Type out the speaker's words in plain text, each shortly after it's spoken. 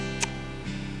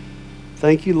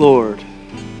Thank you, Lord,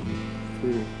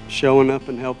 for showing up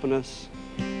and helping us.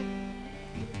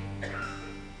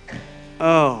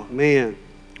 Oh, man.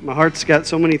 My heart's got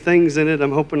so many things in it,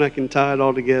 I'm hoping I can tie it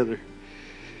all together.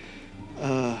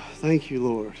 Thank you,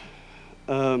 Lord.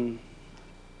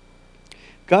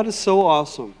 God is so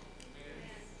awesome.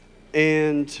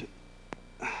 And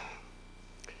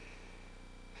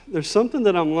there's something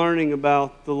that I'm learning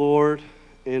about the Lord,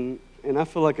 and I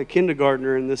feel like a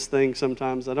kindergartner in this thing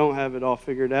sometimes. I don't have it all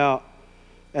figured out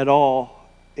at all,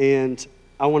 and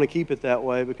I want to keep it that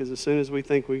way, because as soon as we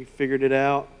think we figured it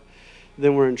out,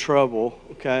 then we're in trouble,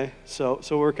 okay? So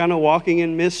we're kind of walking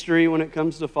in mystery when it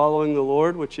comes to following the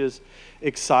Lord, which is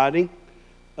exciting.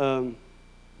 The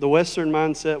Western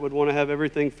mindset would want to have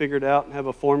everything figured out and have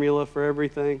a formula for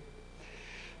everything.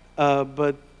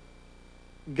 But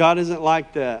God isn't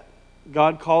like that.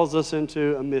 God calls us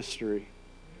into a mystery.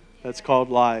 That's called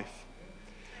life.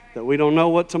 That we don't know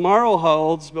what tomorrow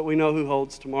holds, but we know who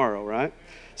holds tomorrow, right?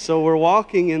 So we're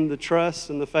walking in the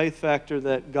trust and the faith factor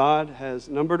that God has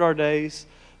numbered our days.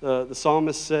 The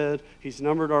psalmist said He's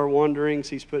numbered our wanderings.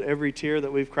 He's put every tear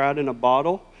that we've cried in a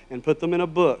bottle and put them in a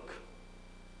book.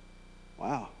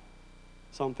 Wow.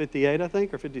 Psalm 58, I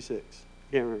think, or 56.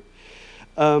 I can't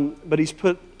remember. But He's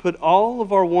put all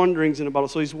of our wanderings in a bottle.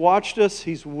 So He's watched us.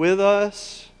 He's with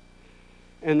us.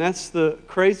 And that's the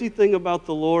crazy thing about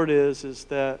the Lord is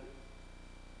that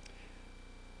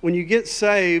when you get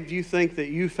saved, you think that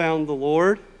you found the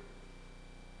Lord.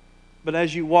 But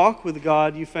as you walk with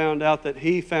God, you found out that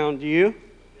He found you.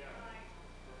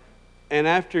 And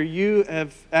after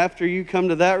you come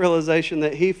to that realization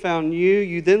that He found you,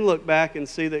 you then look back and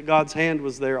see that God's hand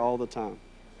was there all the time.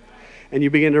 And you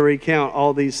begin to recount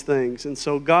all these things. And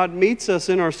so God meets us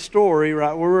in our story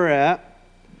right where we're at.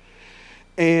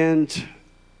 And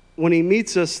when He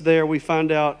meets us there, we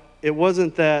find out it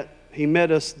wasn't that He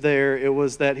met us there. It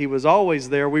was that He was always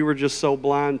there. We were just so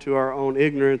blind to our own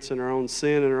ignorance and our own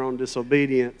sin and our own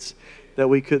disobedience that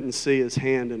we couldn't see His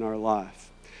hand in our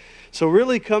life. So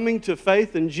really coming to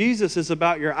faith in Jesus is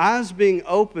about your eyes being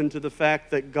open to the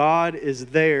fact that God is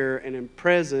there and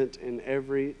present in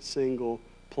every single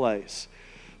place.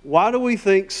 Why do we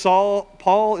think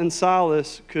Paul and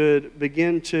Silas could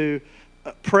begin to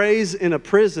praise in a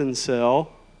prison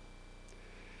cell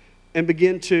and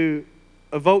begin to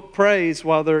evoke praise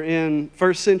while they're in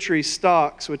first century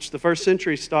stocks, which the first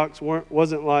century stocks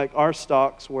wasn't like our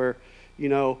stocks where,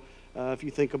 if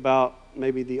you think about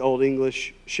maybe the old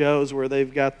English shows where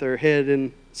they've got their head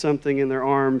in something in their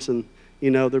arms and,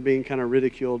 they're being kind of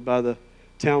ridiculed by the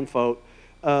townfolk.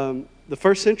 The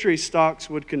first century stocks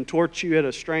would contort you at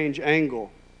a strange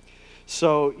angle.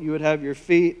 So you would have your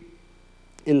feet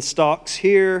in stocks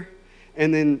here,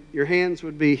 and then your hands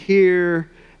would be here,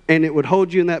 and it would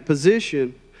hold you in that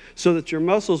position so that your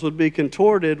muscles would be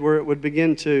contorted where it would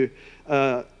begin to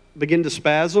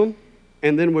spasm,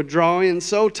 and then would draw in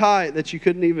so tight that you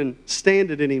couldn't even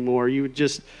stand it anymore. You would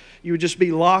just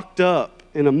be locked up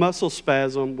in a muscle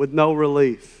spasm with no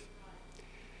relief.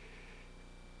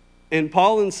 And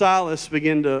Paul and Silas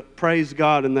began to praise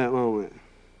God in that moment.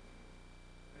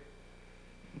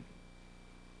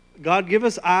 God, give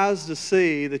us eyes to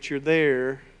see that You're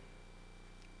there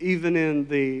even in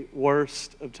the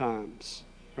worst of times,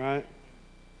 right?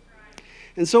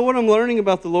 And so what I'm learning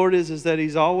about the Lord is that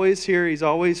He's always here, He's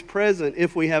always present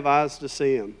if we have eyes to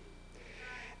see Him.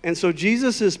 And so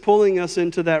Jesus is pulling us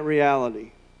into that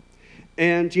reality.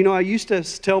 And, I used to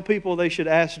tell people they should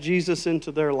ask Jesus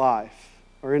into their life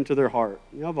or into their heart.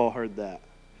 Y'all have all heard that.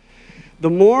 The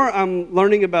more I'm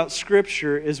learning about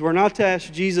Scripture is we're not to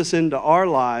ask Jesus into our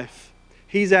life.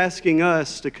 He's asking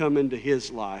us to come into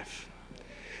His life.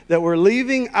 That we're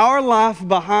leaving our life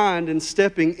behind and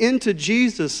stepping into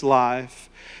Jesus' life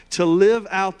to live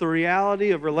out the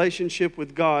reality of relationship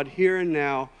with God here and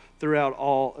now throughout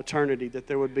all eternity, that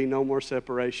there would be no more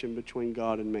separation between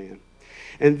God and man.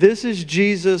 And this is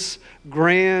Jesus'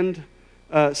 grand,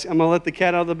 I'm going to let the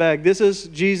cat out of the bag. This is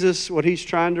Jesus, what He's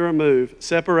trying to remove,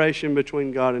 separation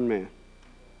between God and man.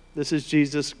 This is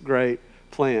Jesus' great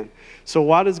plan. So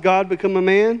why does God become a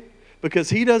man?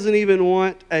 Because He doesn't even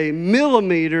want a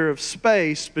millimeter of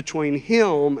space between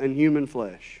Him and human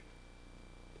flesh.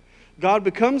 God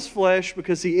becomes flesh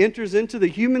because He enters into the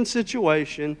human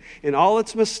situation in all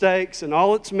its mistakes and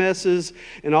all its messes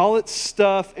and all its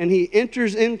stuff, and He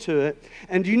enters into it.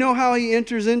 And do you know how He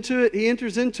enters into it? He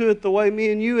enters into it the way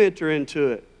me and you enter into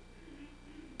it.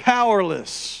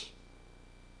 Powerless.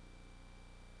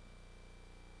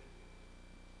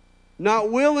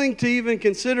 Not willing to even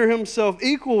consider Himself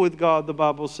equal with God, the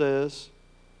Bible says.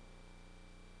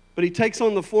 But He takes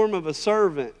on the form of a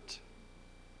servant.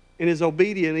 and is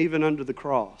obedient even under the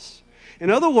cross. In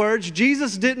other words,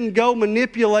 Jesus didn't go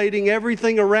manipulating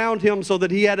everything around him so that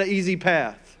he had an easy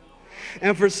path.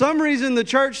 And for some reason, the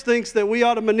church thinks that we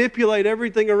ought to manipulate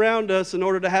everything around us in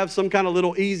order to have some kind of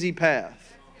little easy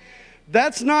path.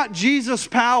 That's not Jesus'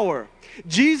 power.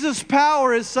 Jesus'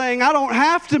 power is saying, I don't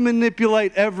have to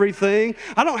manipulate everything.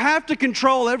 I don't have to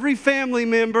control every family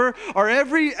member or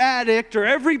every addict or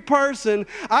every person.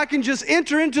 I can just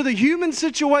enter into the human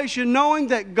situation knowing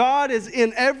that God is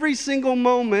in every single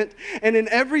moment and in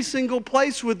every single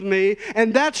place with me.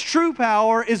 And that's true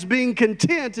power, is being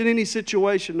content in any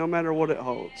situation, no matter what it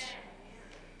holds.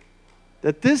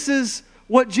 That this is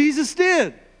what Jesus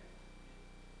did.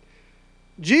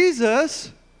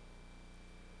 Jesus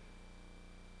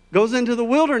goes into the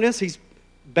wilderness. He's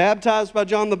baptized by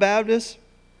John the Baptist.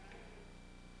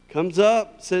 Comes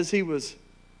up, says he was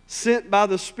sent by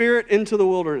the Spirit into the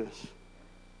wilderness.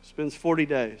 Spends 40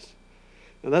 days.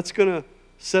 Now that's going to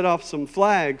set off some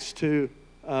flags to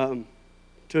an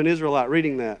Israelite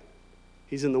reading that.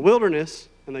 He's in the wilderness,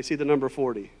 and they see the number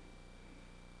 40.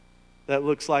 That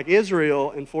looks like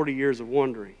Israel and 40 years of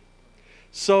wandering.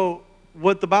 So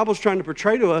what the Bible's trying to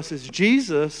portray to us is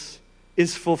Jesus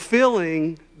is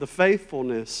fulfilling the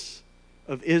faithfulness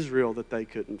of Israel that they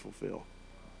couldn't fulfill.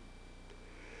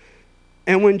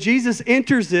 And when Jesus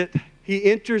enters it, he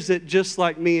enters it just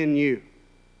like me and you.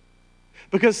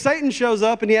 Because Satan shows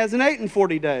up and he hasn't eaten in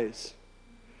 40 days.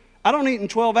 I don't eat in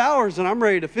 12 hours and I'm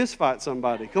ready to fist fight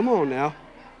somebody. Come on now.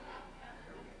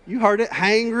 You heard it,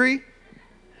 hangry.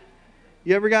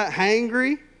 You ever got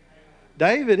hangry?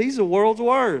 David, he's the world's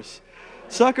worst.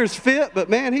 Sucker's fit, but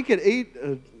man, he could eat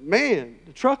a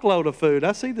truckload of food.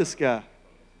 I see this guy.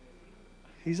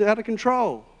 He's out of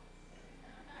control.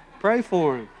 Pray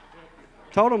for him.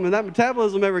 Told him when that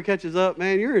metabolism ever catches up,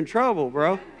 man, you're in trouble,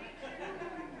 bro.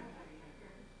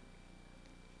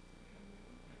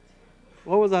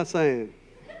 What was I saying?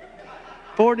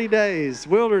 40 days,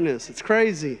 wilderness. It's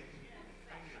crazy.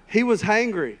 He was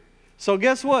hangry. So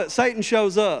guess what? Satan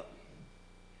shows up.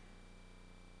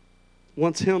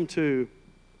 Wants him to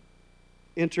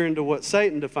enter into what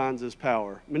Satan defines as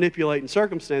power, manipulating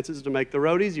circumstances to make the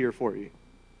road easier for you.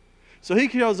 So he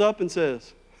shows up and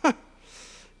says,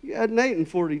 you hadn't eaten in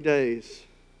 40 days.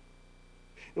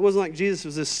 It wasn't like Jesus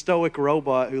was this stoic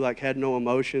robot who had no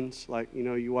emotions.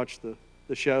 You watch the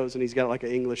shows and he's got an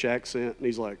English accent and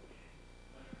he's like,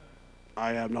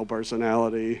 I have no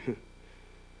personality.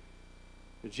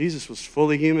 But Jesus was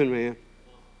fully human, man.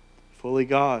 Fully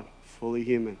God, fully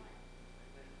human.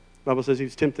 The Bible says he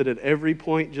was tempted at every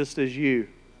point just as you,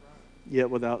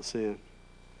 yet without sin.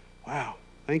 Wow.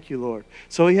 Thank you, Lord.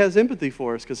 So he has empathy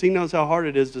for us because he knows how hard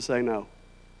it is to say no.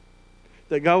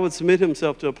 That God would submit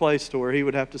himself to a place to where he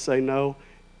would have to say no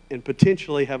and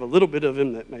potentially have a little bit of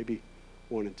him that maybe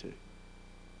wanted to.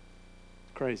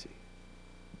 It's crazy.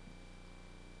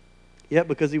 Yet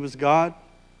because he was God,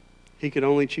 he could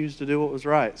only choose to do what was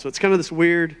right. So it's kind of this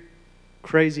weird,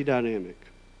 crazy dynamic.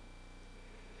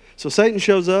 So Satan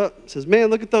shows up and says, man,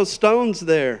 look at those stones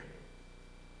there.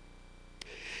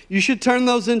 You should turn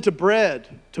those into bread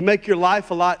to make your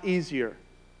life a lot easier.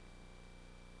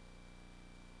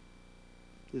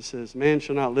 It says, man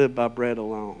shall not live by bread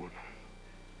alone,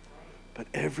 but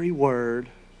every word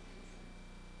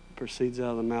proceeds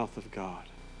out of the mouth of God.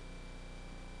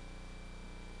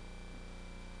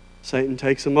 Satan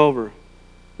takes him over.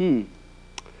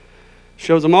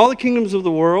 Shows him all the kingdoms of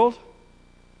the world.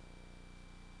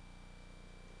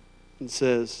 And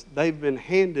says, they've been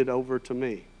handed over to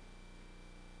me.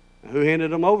 Now, who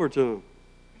handed them over to him?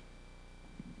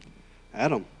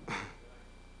 Adam.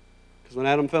 Because when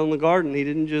Adam fell in the garden, he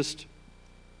didn't just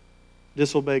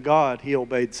disobey God, he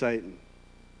obeyed Satan.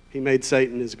 He made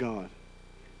Satan his God.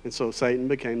 And so Satan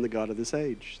became the god of this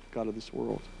age, the god of this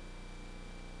world.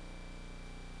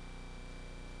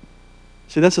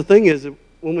 See, that's the thing is,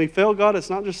 when we fail God, it's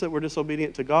not just that we're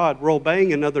disobedient to God, we're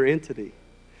obeying another entity.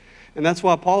 And that's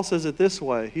why Paul says it this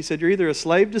way. He said, you're either a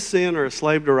slave to sin or a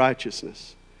slave to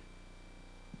righteousness.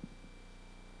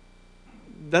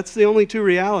 That's the only two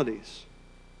realities.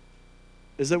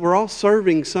 Is that we're all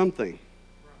serving something.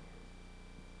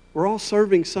 We're all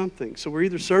serving something. So we're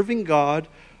either serving God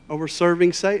or we're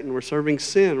serving Satan. We're serving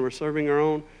sin. We're serving our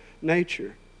own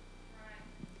nature.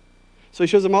 So he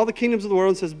shows them all the kingdoms of the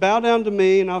world and says, bow down to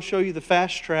me and I'll show you the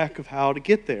fast track of how to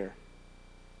get there.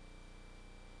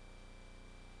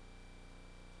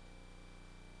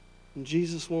 And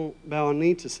Jesus won't bow a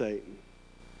knee to Satan.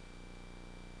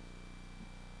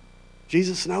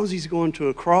 Jesus knows he's going to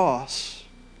a cross,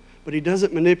 but he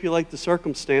doesn't manipulate the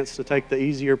circumstance to take the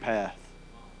easier path.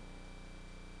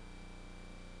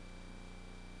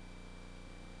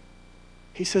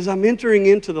 He says, I'm entering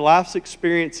into the life's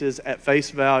experiences at face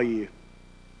value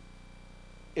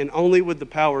and only with the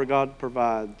power God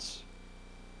provides.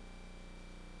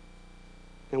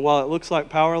 And while it looks like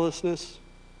powerlessness,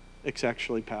 it's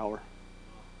actually power.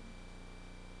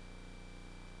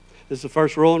 This is the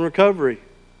first rule in recovery.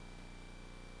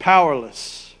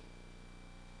 Powerless.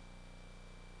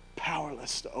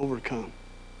 Powerless to overcome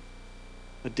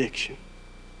addiction.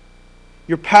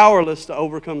 You're powerless to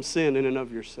overcome sin in and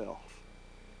of yourself.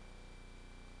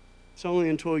 It's only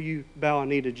until you bow a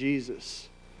knee to Jesus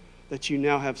that you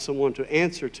now have someone to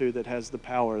answer to that has the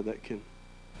power that can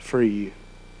free you.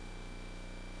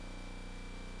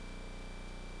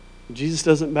 Jesus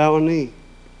doesn't bow a knee.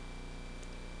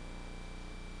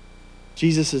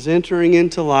 Jesus is entering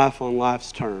into life on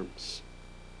life's terms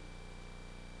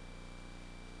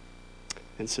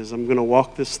and says, I'm going to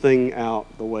walk this thing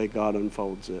out the way God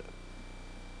unfolds it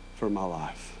for my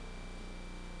life.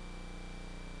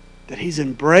 That he's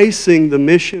embracing the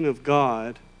mission of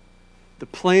God, the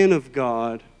plan of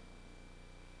God,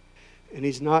 and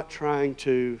he's not trying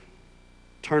to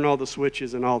turn all the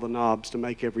switches and all the knobs to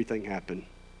make everything happen.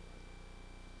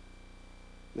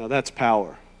 Now that's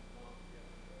power.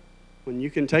 When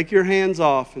you can take your hands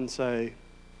off and say,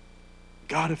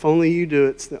 God, if only you do it,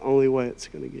 it's the only way it's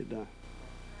going to get done.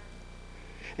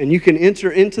 And you can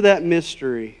enter into that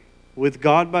mystery with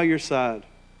God by your side.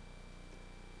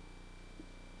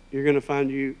 You're going to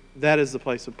find that is the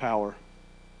place of power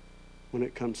when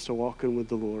it comes to walking with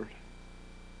the Lord.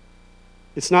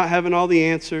 It's not having all the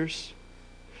answers.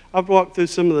 I've walked through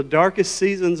some of the darkest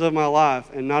seasons of my life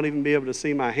and not even be able to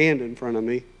see my hand in front of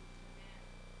me.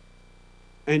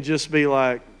 And just be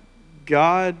like,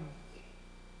 God,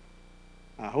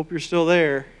 I hope you're still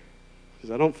there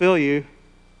because I don't feel you.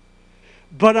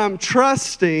 But I'm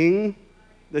trusting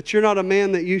that you're not a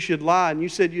man that you should lie, and you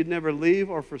said you'd never leave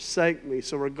or forsake me.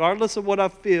 So regardless of what I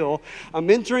feel, I'm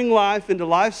entering life into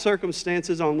life's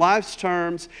circumstances on life's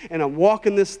terms, and I'm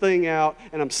walking this thing out,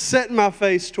 and I'm setting my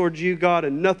face towards you, God,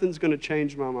 and nothing's going to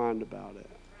change my mind about it.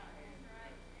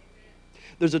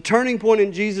 There's a turning point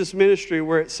in Jesus' ministry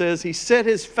where it says he set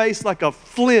his face like a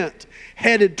flint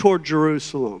headed toward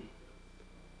Jerusalem.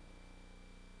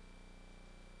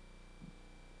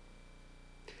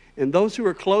 And those who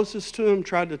were closest to him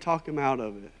tried to talk him out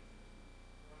of it.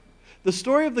 The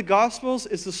story of the Gospels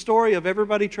is the story of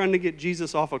everybody trying to get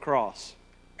Jesus off a cross.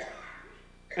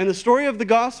 And the story of the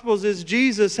Gospels is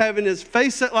Jesus having his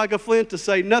face set like a flint to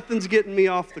say, nothing's getting me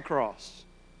off the cross.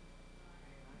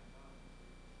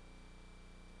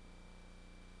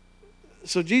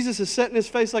 So Jesus is setting his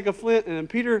face like a flint, and then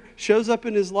Peter shows up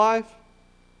in his life.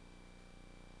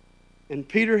 And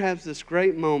Peter has this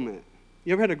great moment.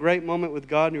 You ever had a great moment with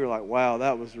God and you were like, wow,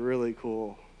 that was really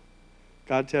cool.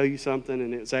 God tell you something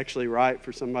and it's actually right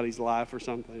for somebody's life or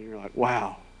something. And you're like,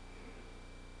 wow,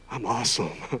 I'm awesome.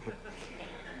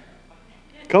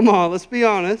 Come on, let's be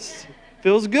honest.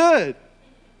 Feels good.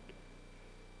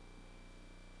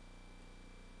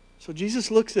 So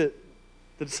Jesus looks at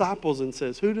the disciples and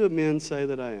says, who do men say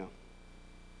that I am?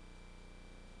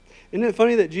 Isn't it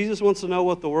funny that Jesus wants to know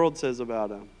what the world says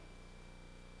about him?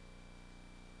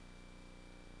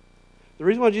 The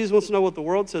reason why Jesus wants to know what the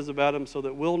world says about him so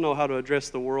that we'll know how to address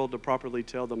the world to properly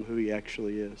tell them who he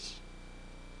actually is.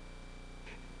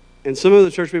 And some of the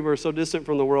church people are so distant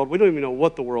from the world, we don't even know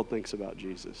what the world thinks about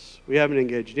Jesus. We haven't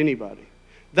engaged anybody.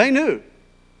 They knew.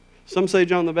 Some say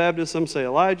John the Baptist, some say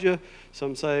Elijah,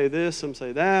 some say this, some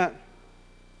say that.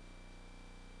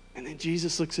 And then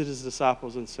Jesus looks at his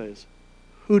disciples and says,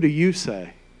 who do you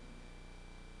say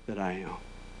that I am?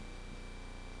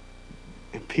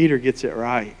 And Peter gets it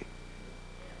right.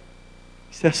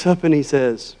 He steps up and he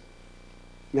says,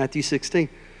 Matthew 16,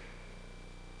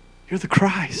 you're the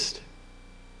Christ.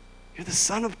 You're the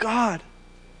Son of God.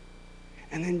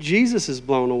 And then Jesus is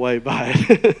blown away by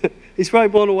it. He's probably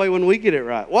blown away when we get it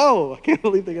right. Whoa, I can't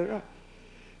believe they get it right.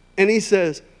 And he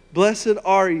says, blessed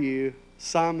are you,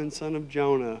 Simon, son of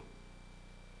Jonah,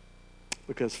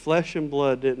 because flesh and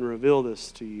blood didn't reveal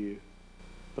this to you,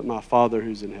 but my Father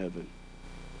who's in heaven.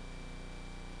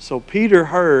 So Peter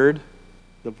heard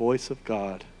the voice of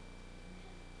God,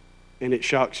 and it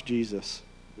shocks Jesus.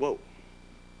 Whoa.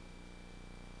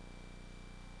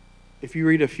 If you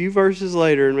read a few verses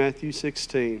later in Matthew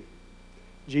 16,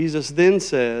 Jesus then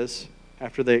says,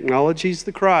 after they acknowledge he's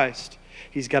the Christ,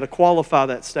 he's got to qualify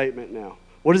that statement now.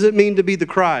 What does it mean to be the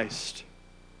Christ?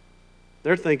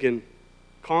 They're thinking,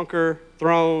 conquer,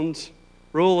 thrones,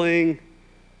 ruling.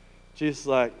 Jesus is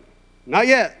like, not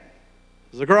yet.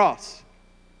 There's a cross.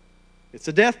 It's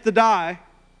a death to die.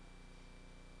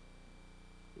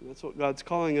 And that's what God's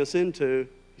calling us into.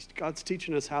 God's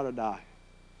teaching us how to die.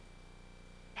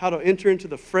 how to enter into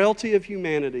the frailty of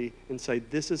humanity and say,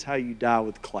 this is how you die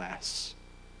with class.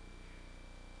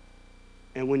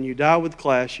 And when you die with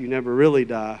class, you never really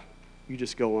die. You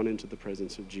just go on into the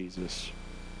presence of Jesus.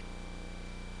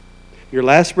 Your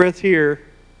last breath here,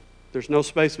 there's no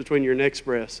space between your next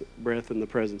breath and the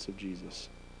presence of Jesus.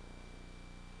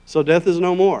 So death is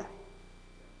no more.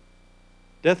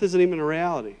 Death isn't even a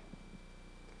reality.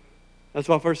 That's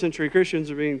why first century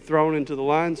Christians are being thrown into the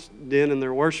lion's den and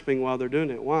they're worshiping while they're doing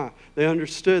it. Why? They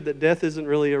understood that death isn't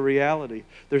really a reality.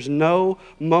 There's no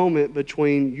moment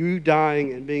between you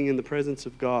dying and being in the presence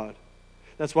of God.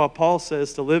 That's why Paul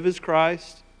says to live is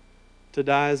Christ, to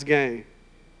die is gain.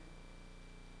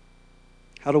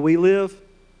 How do we live?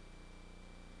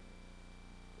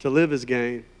 To live is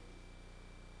gain,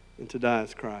 and to die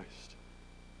is Christ.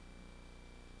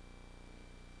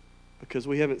 Because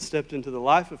we haven't stepped into the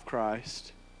life of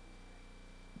Christ,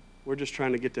 we're just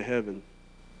trying to get to heaven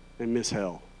and miss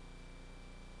hell.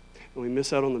 And we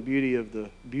miss out on the beauty of the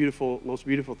most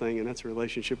beautiful thing, and that's a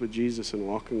relationship with Jesus and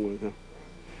walking with Him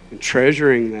and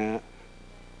treasuring that.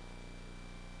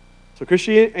 So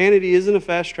Christianity isn't a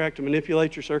fast track to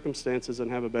manipulate your circumstances and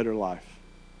have a better life.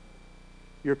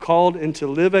 You're called to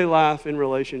live a life in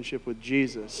relationship with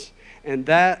Jesus, and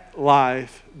that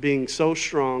life being so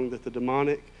strong that the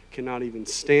demonic cannot even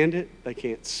stand it, they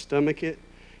can't stomach it,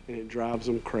 and it drives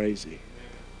them crazy.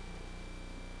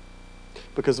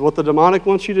 Because what the demonic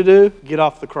wants you to do, get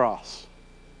off the cross.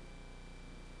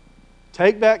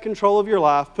 Take back control of your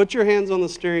life, put your hands on the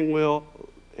steering wheel,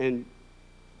 and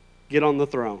get on the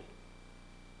throne.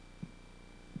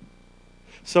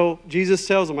 So Jesus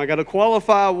tells them, I got to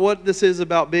qualify what this is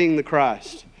about being the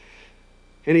Christ.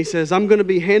 And He says, I'm going to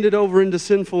be handed over into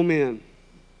sinful men.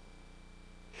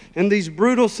 And these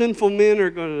brutal, sinful men are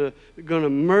going to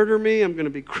murder me. I'm going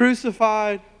to be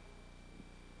crucified.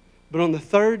 But on the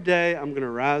third day, I'm going to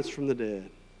rise from the dead.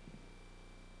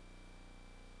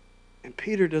 And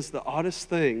Peter does the oddest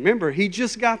thing. Remember, he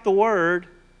just got the word.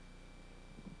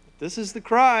 This is the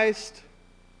Christ.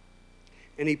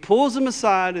 And he pulls him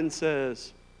aside and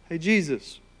says, hey,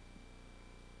 Jesus,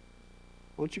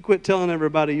 why don't you quit telling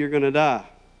everybody you're going to die?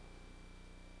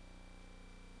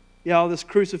 Yeah, all this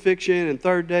crucifixion and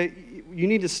third day, you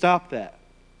need to stop that.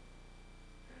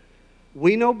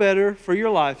 We know better for your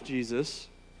life, Jesus.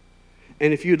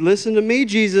 And if you'd listen to me,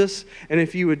 Jesus, and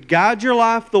if you would guide your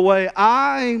life the way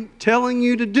I'm telling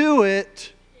you to do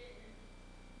it,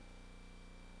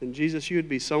 then Jesus, you would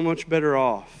be so much better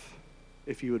off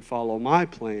if you would follow my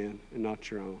plan and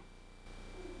not your own.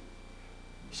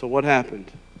 So what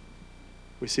happened?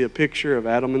 We see a picture of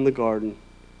Adam in the garden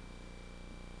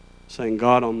saying,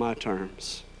 God, on my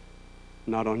terms,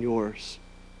 not on yours.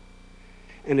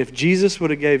 And if Jesus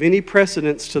would have gave any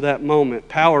precedence to that moment,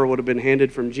 power would have been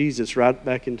handed from Jesus right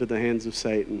back into the hands of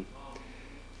Satan.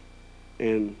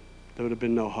 And there would have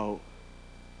been no hope.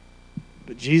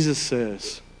 But Jesus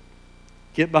says,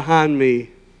 get behind me,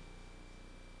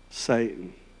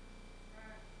 Satan,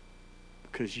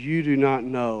 because you do not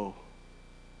know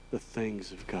the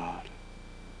things of God.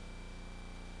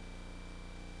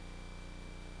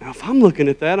 Now, if I'm looking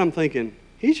at that, I'm thinking,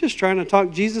 he's just trying to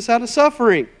talk Jesus out of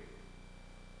suffering.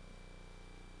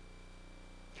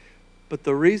 But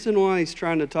the reason why he's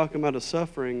trying to talk him out of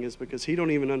suffering is because he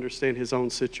don't even understand his own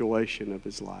situation of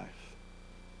his life.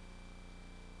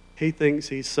 He thinks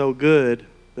he's so good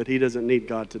that he doesn't need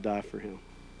God to die for him.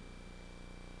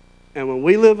 And when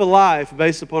we live a life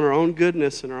based upon our own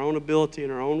goodness and our own ability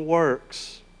and our own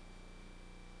works,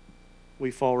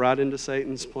 we fall right into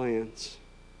Satan's plans.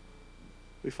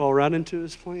 We fall right into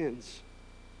his plans.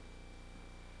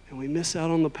 And we miss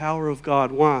out on the power of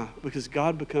God. Why? Because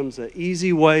God becomes an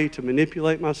easy way to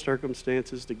manipulate my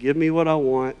circumstances, to give me what I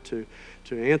want, to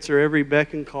answer every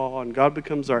beck and call. And God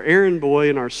becomes our errand boy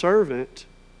and our servant.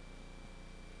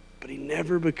 But he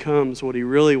never becomes what he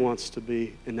really wants to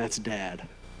be, and that's Dad.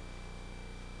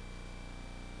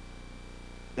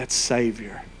 That's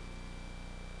Savior.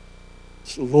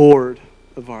 It's Lord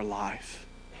of our life.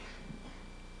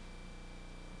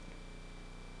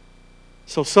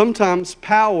 So sometimes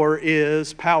power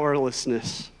is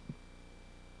powerlessness.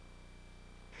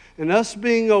 And us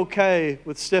being okay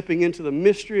with stepping into the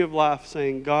mystery of life,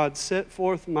 saying, God, set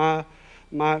forth my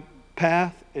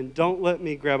path, and don't let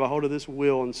me grab a hold of this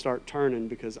wheel and start turning,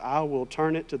 because I will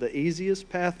turn it to the easiest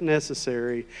path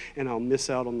necessary, and I'll miss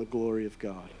out on the glory of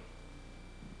God.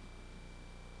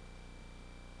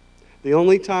 The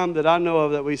only time that I know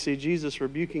of that we see Jesus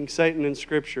rebuking Satan in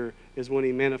Scripture is when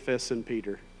he manifests in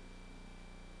Peter,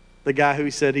 the guy who he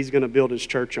said he's going to build his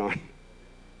church on.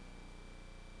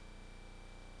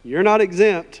 You're not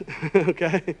exempt,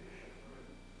 okay?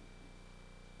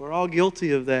 We're all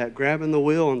guilty of that, grabbing the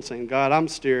wheel and saying, God, I'm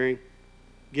steering.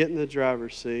 Get in the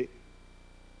driver's seat.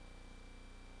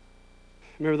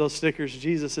 Remember those stickers,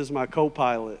 Jesus is my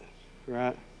co-pilot,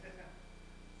 right?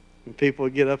 And people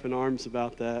would get up in arms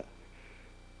about that.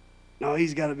 No,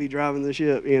 he's got to be driving the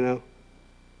ship, you know.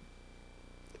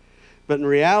 But in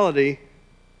reality,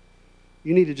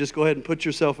 you need to just go ahead and put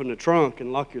yourself in the trunk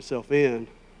and lock yourself in.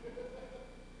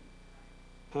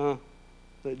 Let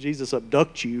Jesus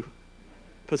abduct you,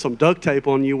 put some duct tape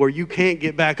on you where you can't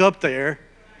get back up there.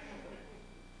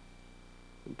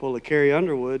 And pull a Carrie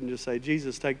Underwood and just say,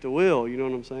 Jesus, take the wheel. You know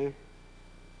what I'm saying?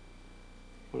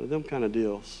 One of them kind of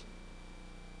deals.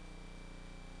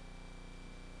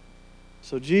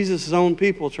 So Jesus' own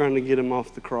people trying to get him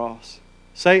off the cross.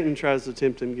 Satan tries to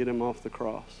tempt him to get him off the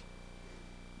cross.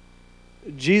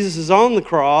 Jesus is on the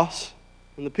cross,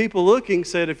 and the people looking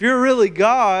said, if you're really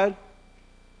God,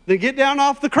 then get down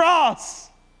off the cross.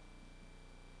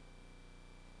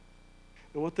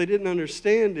 And what they didn't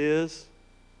understand is,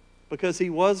 because he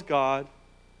was God,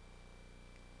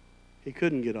 he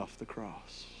couldn't get off the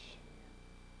cross.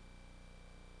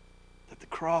 That the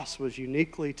cross was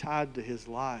uniquely tied to his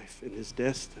life and his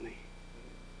destiny.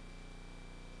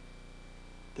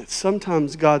 That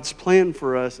sometimes God's plan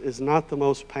for us is not the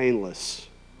most painless.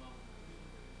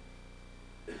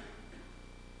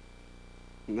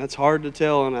 And that's hard to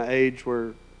tell in an age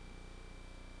where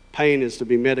pain is to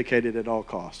be medicated at all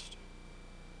costs.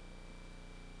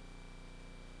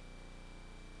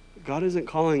 God isn't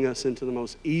calling us into the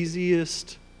most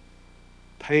easiest,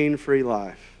 pain-free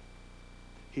life.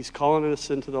 He's calling us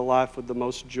into the life with the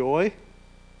most joy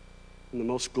and the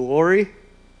most glory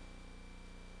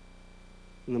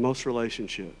and the most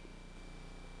relationship.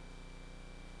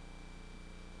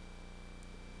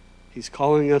 He's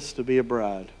calling us to be a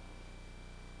bride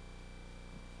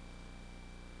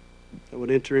that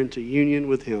would enter into union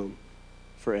with him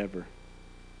forever.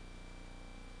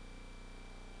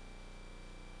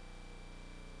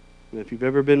 And if you've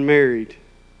ever been married,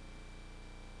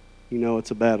 you know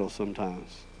it's a battle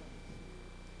sometimes.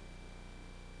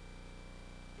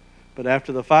 But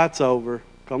after the fight's over,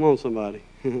 come on somebody.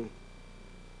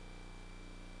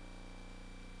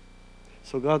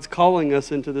 So God's calling us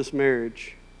into this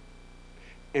marriage,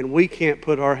 and we can't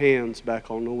put our hands back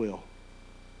on the wheel.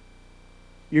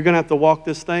 You're going to have to walk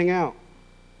this thing out.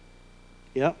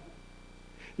 Yep.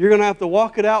 You're going to have to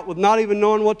walk it out with not even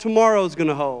knowing what tomorrow's going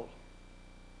to hold.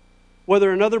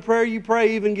 Whether another prayer you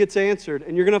pray even gets answered,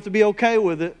 and you're going to have to be okay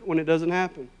with it when it doesn't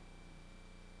happen.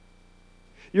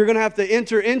 You're going to have to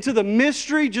enter into the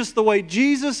mystery just the way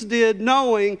Jesus did,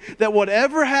 knowing that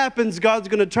whatever happens, God's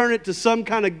going to turn it to some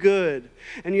kind of good.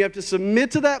 And you have to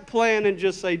submit to that plan and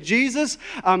just say, Jesus,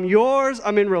 I'm yours,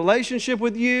 I'm in relationship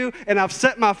with you, and I've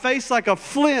set my face like a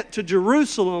flint to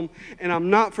Jerusalem, and I'm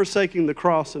not forsaking the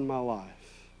cross in my life.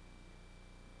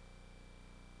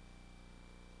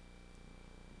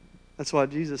 That's why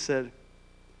Jesus said,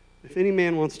 if any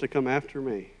man wants to come after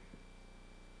me,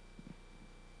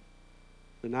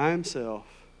 deny himself,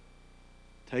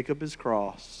 take up his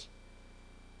cross,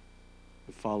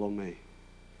 and follow me.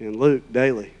 In Luke,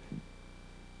 daily.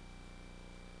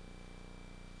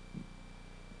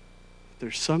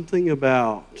 There's something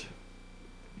about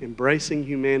embracing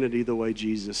humanity the way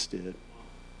Jesus did.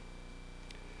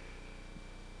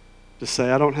 To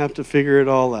say, I don't have to figure it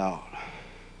all out.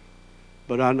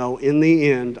 But I know in the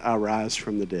end, I rise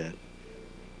from the dead.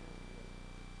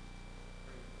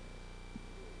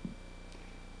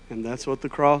 And that's what the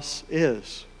cross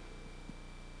is.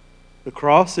 The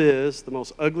cross is the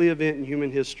most ugly event in human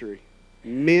history.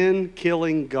 Men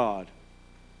killing God.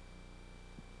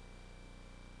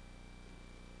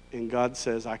 And God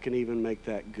says, I can even make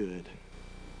that good.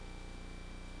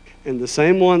 And the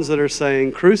same ones that are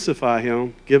saying, crucify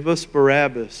him, give us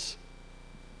Barabbas,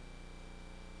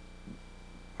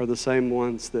 are the same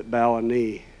ones that bow a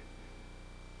knee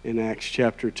in Acts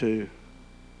chapter 2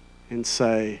 and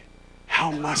say,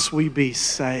 how must we be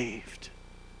saved?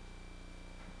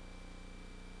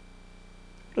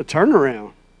 What a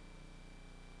turnaround.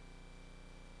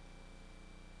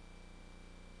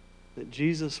 That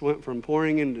Jesus went from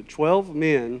pouring into 12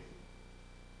 men,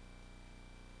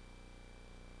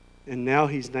 and now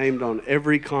he's named on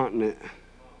every continent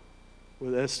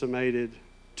with estimated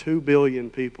 2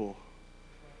 billion people,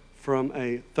 from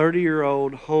a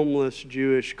 30-year-old homeless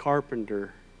Jewish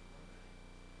carpenter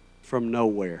from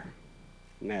nowhere,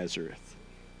 Nazareth.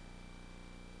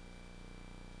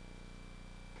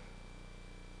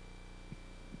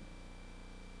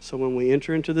 So when we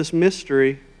enter into this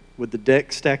mystery with the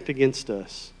deck stacked against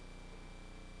us,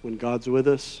 when God's with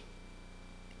us,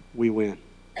 we win.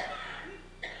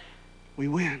 we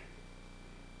win.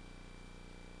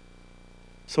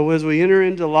 So as we enter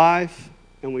into life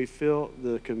and we feel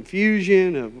the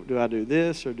confusion of, do I do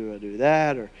this or do I do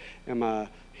that? Or am I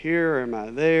here or am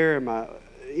I there?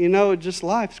 Just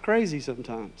life's crazy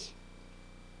sometimes.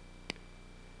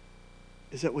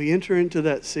 Is that we enter into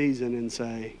that season and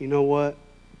say, you know what?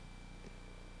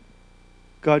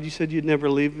 God, you said you'd never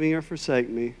leave me or forsake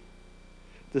me.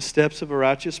 The steps of a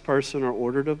righteous person are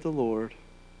ordered of the Lord.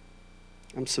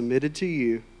 I'm submitted to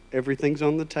you. Everything's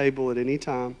on the table at any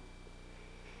time.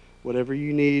 Whatever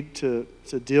you need to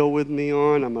deal with me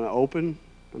on,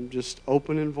 I'm just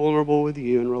open and vulnerable with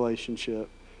you in relationship.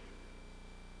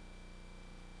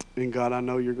 And God, I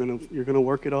know you're gonna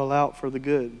work it all out for the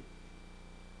good.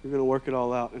 You're gonna work it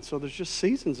all out. And so there's just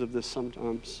seasons of this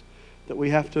sometimes that we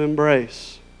have to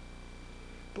embrace.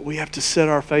 But we have to set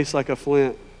our face like a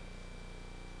flint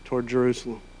toward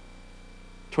Jerusalem,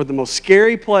 toward the most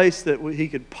scary place that he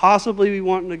could possibly be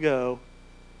wanting to go,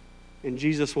 and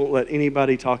Jesus won't let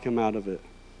anybody talk him out of it.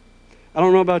 I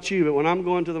don't know about you, but when I'm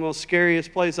going to the most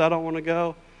scariest place I don't want to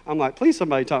go, I'm like, please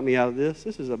somebody talk me out of this.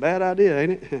 This is a bad idea,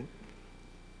 ain't it?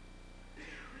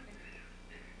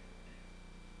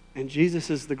 And Jesus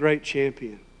is the great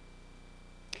champion.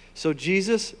 So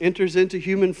Jesus enters into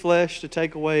human flesh to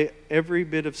take away every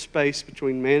bit of space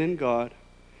between man and God.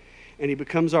 And he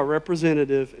becomes our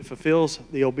representative. It fulfills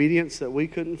the obedience that we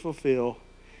couldn't fulfill.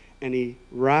 And he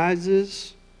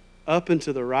rises up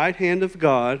into the right hand of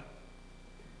God.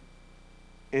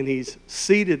 And he's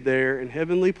seated there in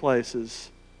heavenly places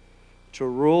to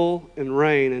rule and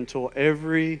reign until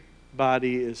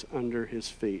everybody is under his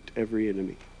feet, every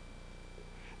enemy.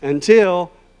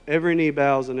 Until every knee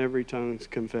bows and every tongue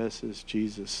confesses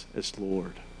Jesus as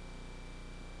Lord.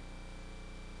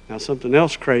 Now something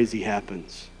else crazy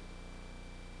happens.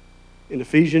 In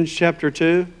Ephesians chapter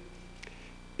 2,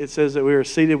 it says that we are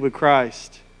seated with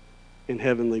Christ in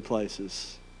heavenly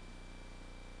places.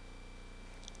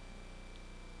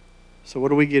 So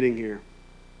what are we getting here?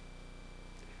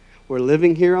 We're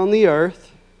living here on the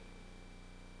earth.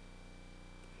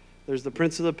 There's the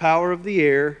prince of the power of the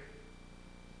air,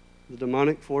 the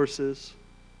demonic forces.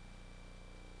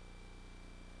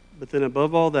 But then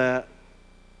above all that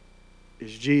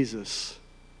is Jesus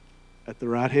at the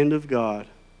right hand of God,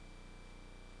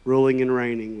 ruling and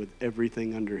reigning with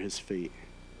everything under his feet.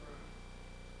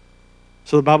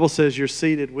 So the Bible says you're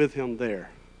seated with him there.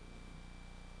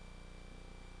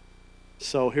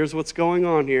 So here's what's going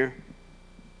on here.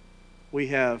 We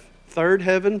have third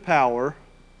heaven power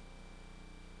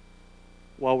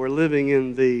while we're living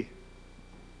in the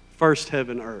first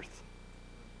heaven, earth.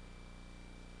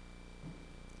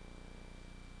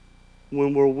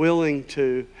 When we're willing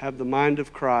to have the mind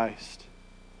of Christ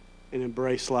and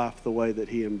embrace life the way that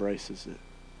he embraces it.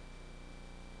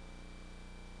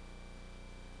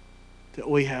 That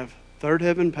we have third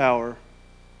heaven power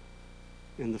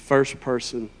in the first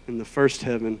person, in the first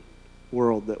heaven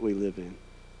world that we live in.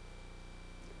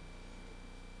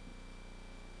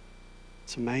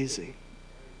 It's amazing.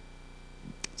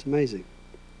 It's amazing.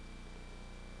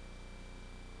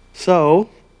 So,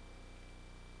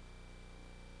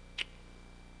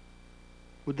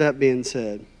 with that being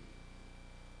said,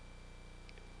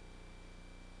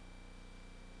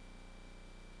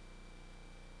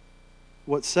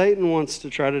 what Satan wants to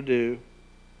try to do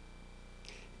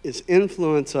is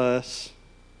influence us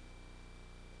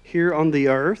here on the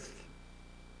earth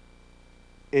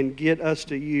and get us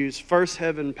to use first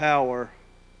heaven power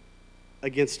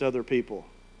against other people.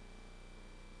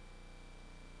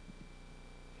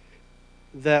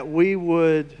 That we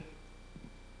would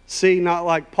see, not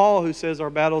like Paul who says our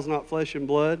battle is not flesh and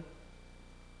blood,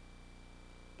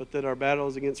 but that our battle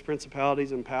is against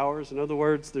principalities and powers. In other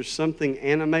words, there's something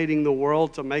animating the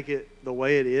world to make it the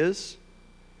way it is.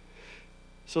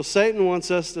 So Satan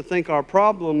wants us to think our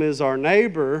problem is our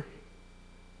neighbor,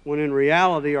 when in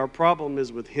reality our problem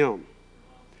is with him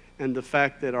and the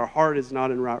fact that our heart is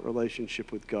not in right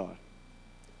relationship with God.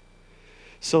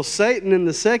 So Satan in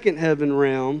the second heaven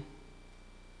realm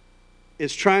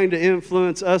is trying to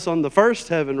influence us on the first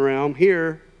heaven realm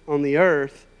here on the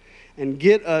earth and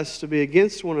get us to be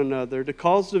against one another, to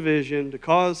cause division, to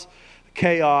cause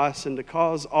chaos, and to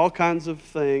cause all kinds of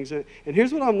things. And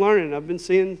here's what I'm learning. I've been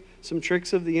seeing some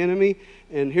tricks of the enemy,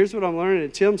 and here's what I'm learning.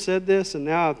 And Tim said this, and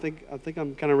now I think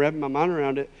I'm kind of wrapping my mind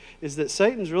around it, is that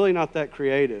Satan's really not that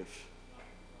creative.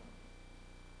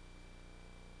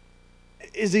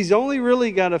 He's only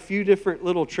really got a few different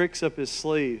little tricks up his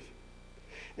sleeve.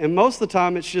 And most of the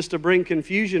time, it's just to bring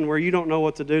confusion where you don't know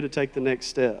what to do to take the next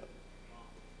step.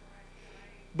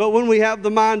 But when we have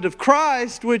the mind of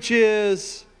Christ, which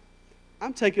is,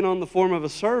 I'm taking on the form of a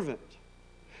servant.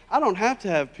 I don't have to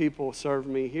have people serve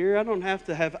me here. I'm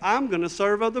going to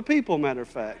serve other people, matter of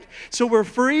fact. So we're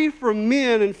free from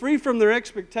men and free from their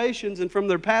expectations and from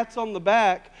their pats on the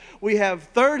back. We have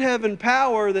third heaven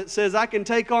power that says I can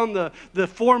take on the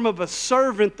form of a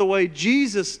servant the way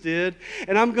Jesus did.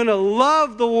 And I'm going to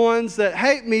love the ones that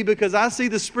hate me because I see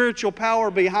the spiritual power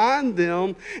behind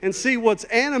them and see what's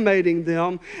animating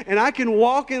them. And I can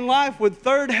walk in life with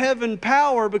third heaven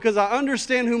power because I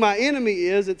understand who my enemy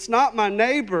is. It's not my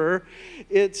neighbor.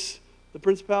 It's the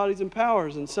principalities and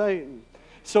powers and Satan.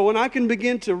 So when I can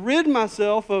begin to rid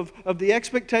myself of the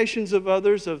expectations of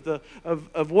others,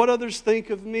 of what others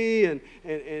think of me, and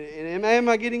am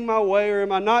I getting my way or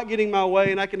am I not getting my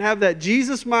way, and I can have that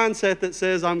Jesus mindset that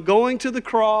says, I'm going to the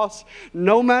cross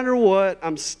no matter what,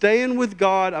 I'm staying with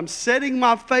God, I'm setting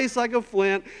my face like a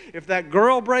flint. If that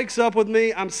girl breaks up with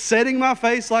me, I'm setting my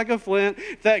face like a flint.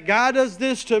 If that guy does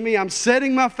this to me, I'm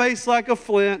setting my face like a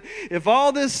flint. If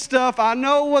all this stuff, I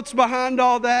know what's behind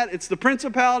all that. It's the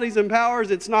principalities and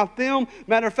powers. It's not them.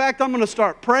 Matter of fact, I'm going to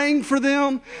start praying for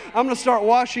them. I'm going to start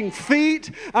washing feet.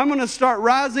 I'm going to start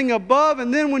rising above.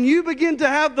 And then when you begin to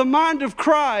have the mind of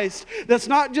Christ, that's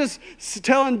not just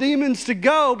telling demons to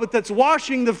go, but that's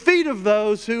washing the feet of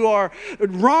those who are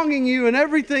wronging you and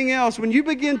everything else. When you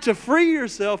begin to free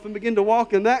yourself and begin to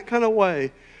walk in that kind of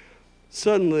way,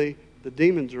 suddenly the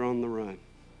demons are on the run.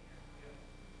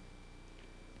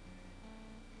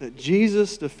 That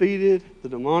Jesus defeated the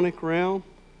demonic realm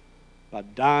by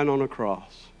dying on a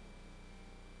cross.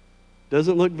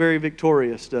 Doesn't look very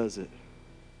victorious, does it?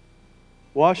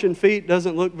 Washing feet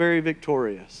doesn't look very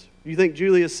victorious. You think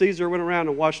Julius Caesar went around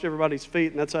and washed everybody's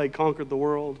feet and that's how he conquered the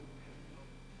world?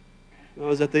 No, it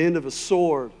was at the end of a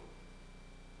sword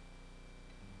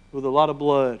with a lot of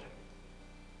blood.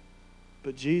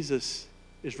 But Jesus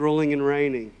is ruling and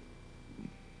reigning.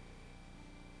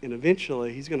 And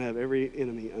eventually, He's going to have every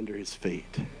enemy under His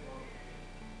feet.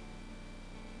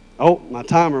 Oh, my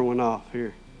timer went off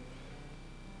here.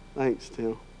 Thanks,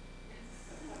 Tim.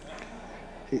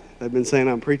 They've been saying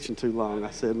I'm preaching too long.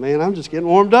 I said, man, I'm just getting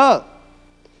warmed up.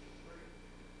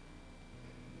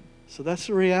 So that's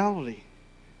the reality.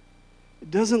 It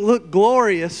doesn't look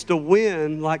glorious to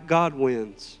win like God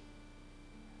wins.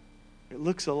 It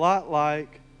looks a lot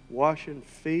like washing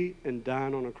feet and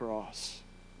dying on a cross.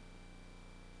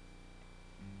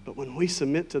 But when we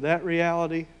submit to that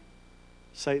reality,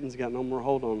 Satan's got no more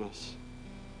hold on us.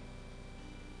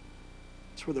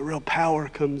 That's where the real power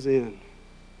comes in.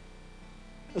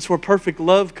 That's where perfect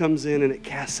love comes in and it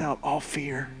casts out all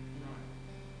fear.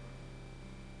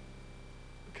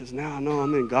 Because now I know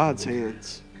I'm in God's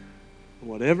hands.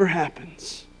 Whatever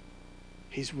happens,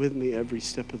 He's with me every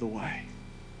step of the way.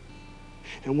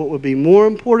 And what would be more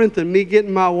important than me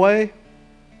getting my way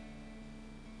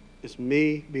is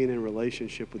me being in a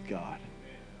relationship with God.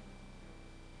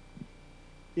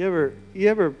 You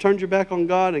ever turned your back on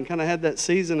God and kind of had that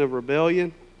season of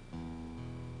rebellion?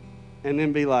 And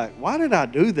then be like, why did I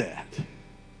do that?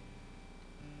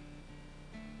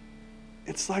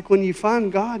 It's like when you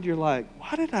find God, you're like,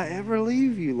 why did I ever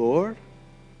leave you, Lord?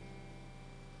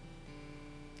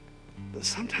 But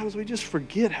sometimes we just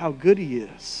forget how good He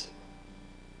is.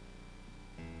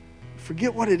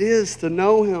 Forget what it is to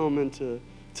know Him and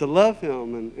to love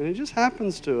Him. And it just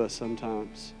happens to us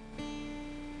sometimes.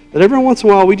 That every once in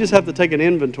a while we just have to take an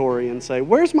inventory and say,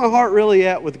 where's my heart really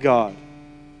at with God?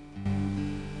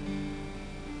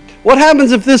 What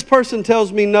happens if this person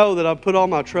tells me no that I've put all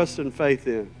my trust and faith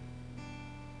in?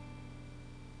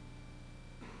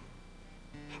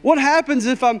 What happens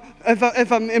if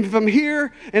I'm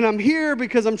here and I'm here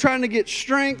because I'm trying to get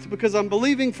strength, because I'm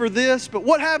believing for this, but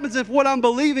what happens if what I'm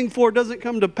believing for doesn't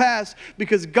come to pass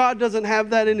because God doesn't have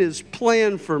that in His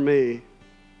plan for me?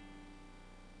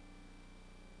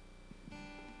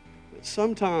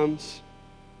 Sometimes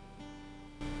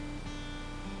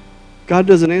God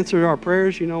doesn't answer our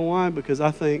prayers. You know why? Because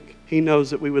I think He knows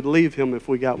that we would leave Him if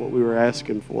we got what we were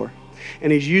asking for.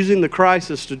 And He's using the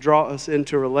crisis to draw us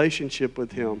into a relationship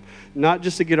with Him. Not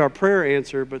just to get our prayer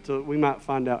answered, but we might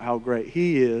find out how great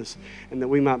He is and that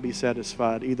we might be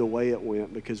satisfied either way it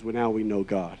went because now we know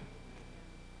God.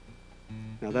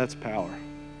 Now that's power.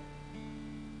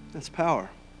 That's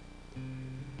power.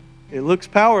 It looks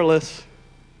powerless.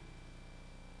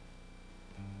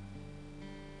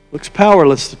 Looks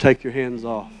powerless to take your hands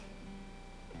off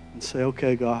and say,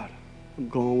 okay, God, I'm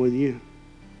going with you.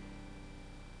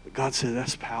 But God said,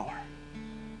 that's power.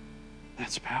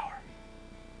 That's power.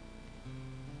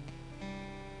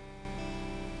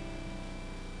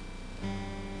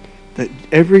 That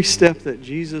every step that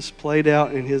Jesus played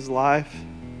out in His life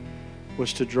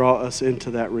was to draw us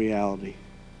into that reality.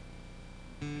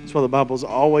 That's why the Bible's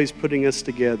always putting us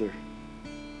together.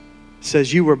 It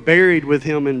says you were buried with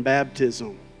him in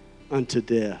baptism unto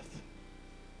death.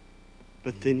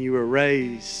 But then you were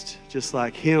raised just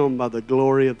like him by the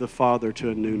glory of the Father to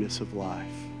a newness of life.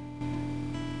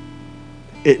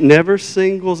 It never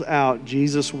singles out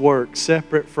Jesus' work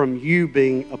separate from you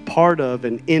being a part of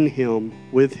and in him,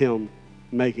 with him,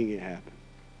 making it happen.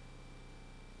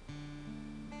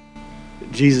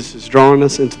 Jesus is drawing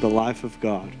us into the life of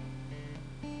God.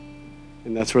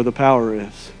 And that's where the power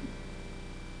is.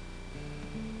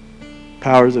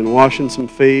 Power's in washing some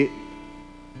feet,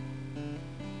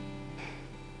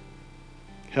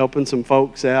 helping some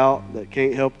folks out that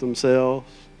can't help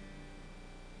themselves.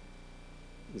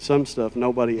 And some stuff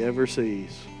nobody ever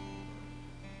sees.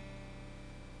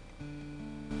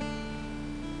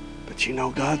 But you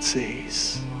know God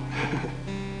sees.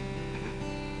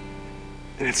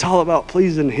 And it's all about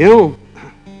pleasing him.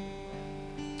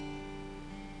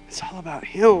 It's all about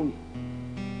him.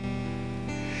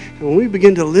 And when we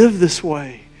begin to live this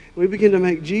way, we begin to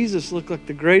make Jesus look like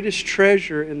the greatest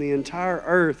treasure in the entire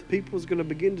earth, people's going to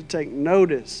begin to take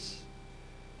notice.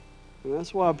 And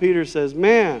that's why Peter says,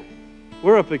 man,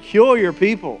 we're a peculiar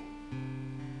people.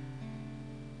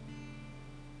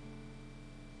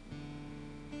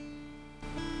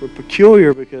 We're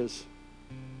peculiar because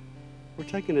we're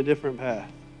taking a different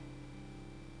path.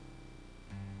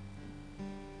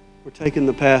 We're taking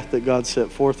the path that God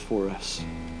set forth for us,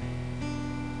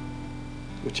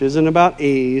 which isn't about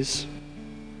ease.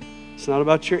 It's not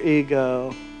about your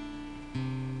ego.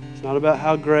 It's not about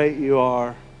how great you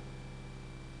are.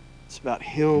 It's about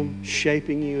him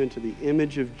shaping you into the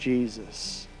image of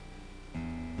Jesus.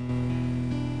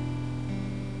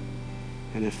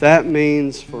 And if that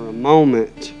means for a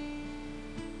moment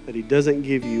that he doesn't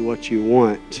give you what you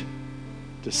want,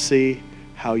 to see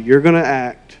how you're going to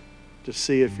act, to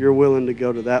see if you're willing to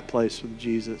go to that place with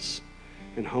Jesus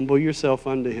and humble yourself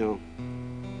unto him,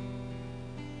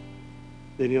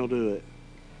 then he'll do it.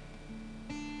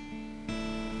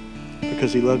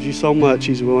 Because he loves you so much,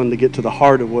 he's willing to get to the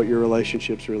heart of what your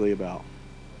relationship's really about.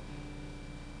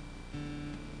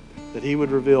 That he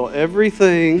would reveal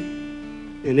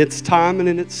everything in its time and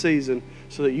in its season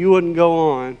so that you wouldn't go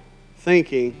on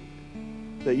thinking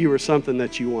that you were something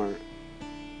that you weren't.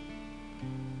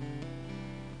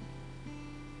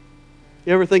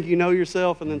 You ever think you know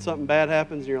yourself and then something bad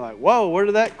happens and you're like, whoa, where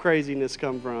did that craziness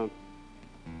come from?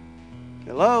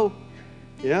 Hello?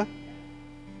 Yeah?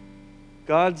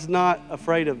 God's not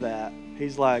afraid of that.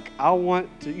 He's like, I want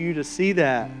you to see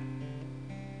that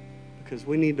because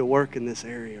we need to work in this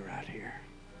area right here.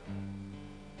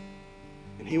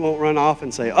 And he won't run off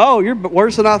and say, oh, you're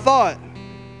worse than I thought.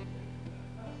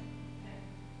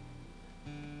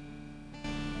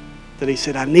 That he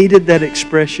said, I needed that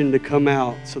expression to come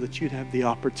out so that you'd have the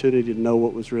opportunity to know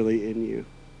what was really in you.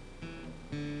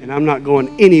 And I'm not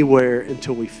going anywhere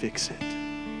until we fix it.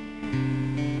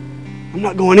 I'm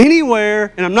not going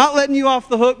anywhere, and I'm not letting you off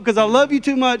the hook because I love you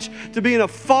too much to be in a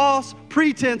false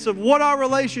pretense of what our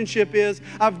relationship is.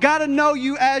 I've got to know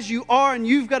you as you are, and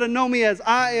you've got to know me as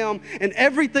I am, and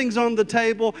everything's on the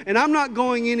table, and I'm not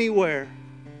going anywhere.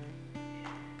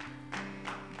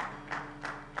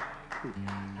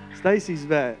 Stacy's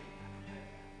back.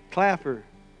 Clapper.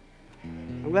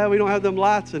 I'm glad we don't have them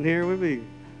lights in here. We'd be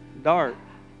dark.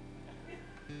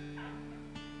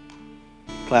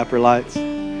 Clapper lights.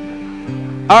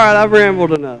 All right, I've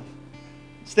rambled enough.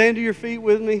 Stand to your feet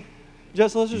with me.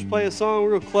 Justin, let's just play a song. We're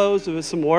going to close with some words.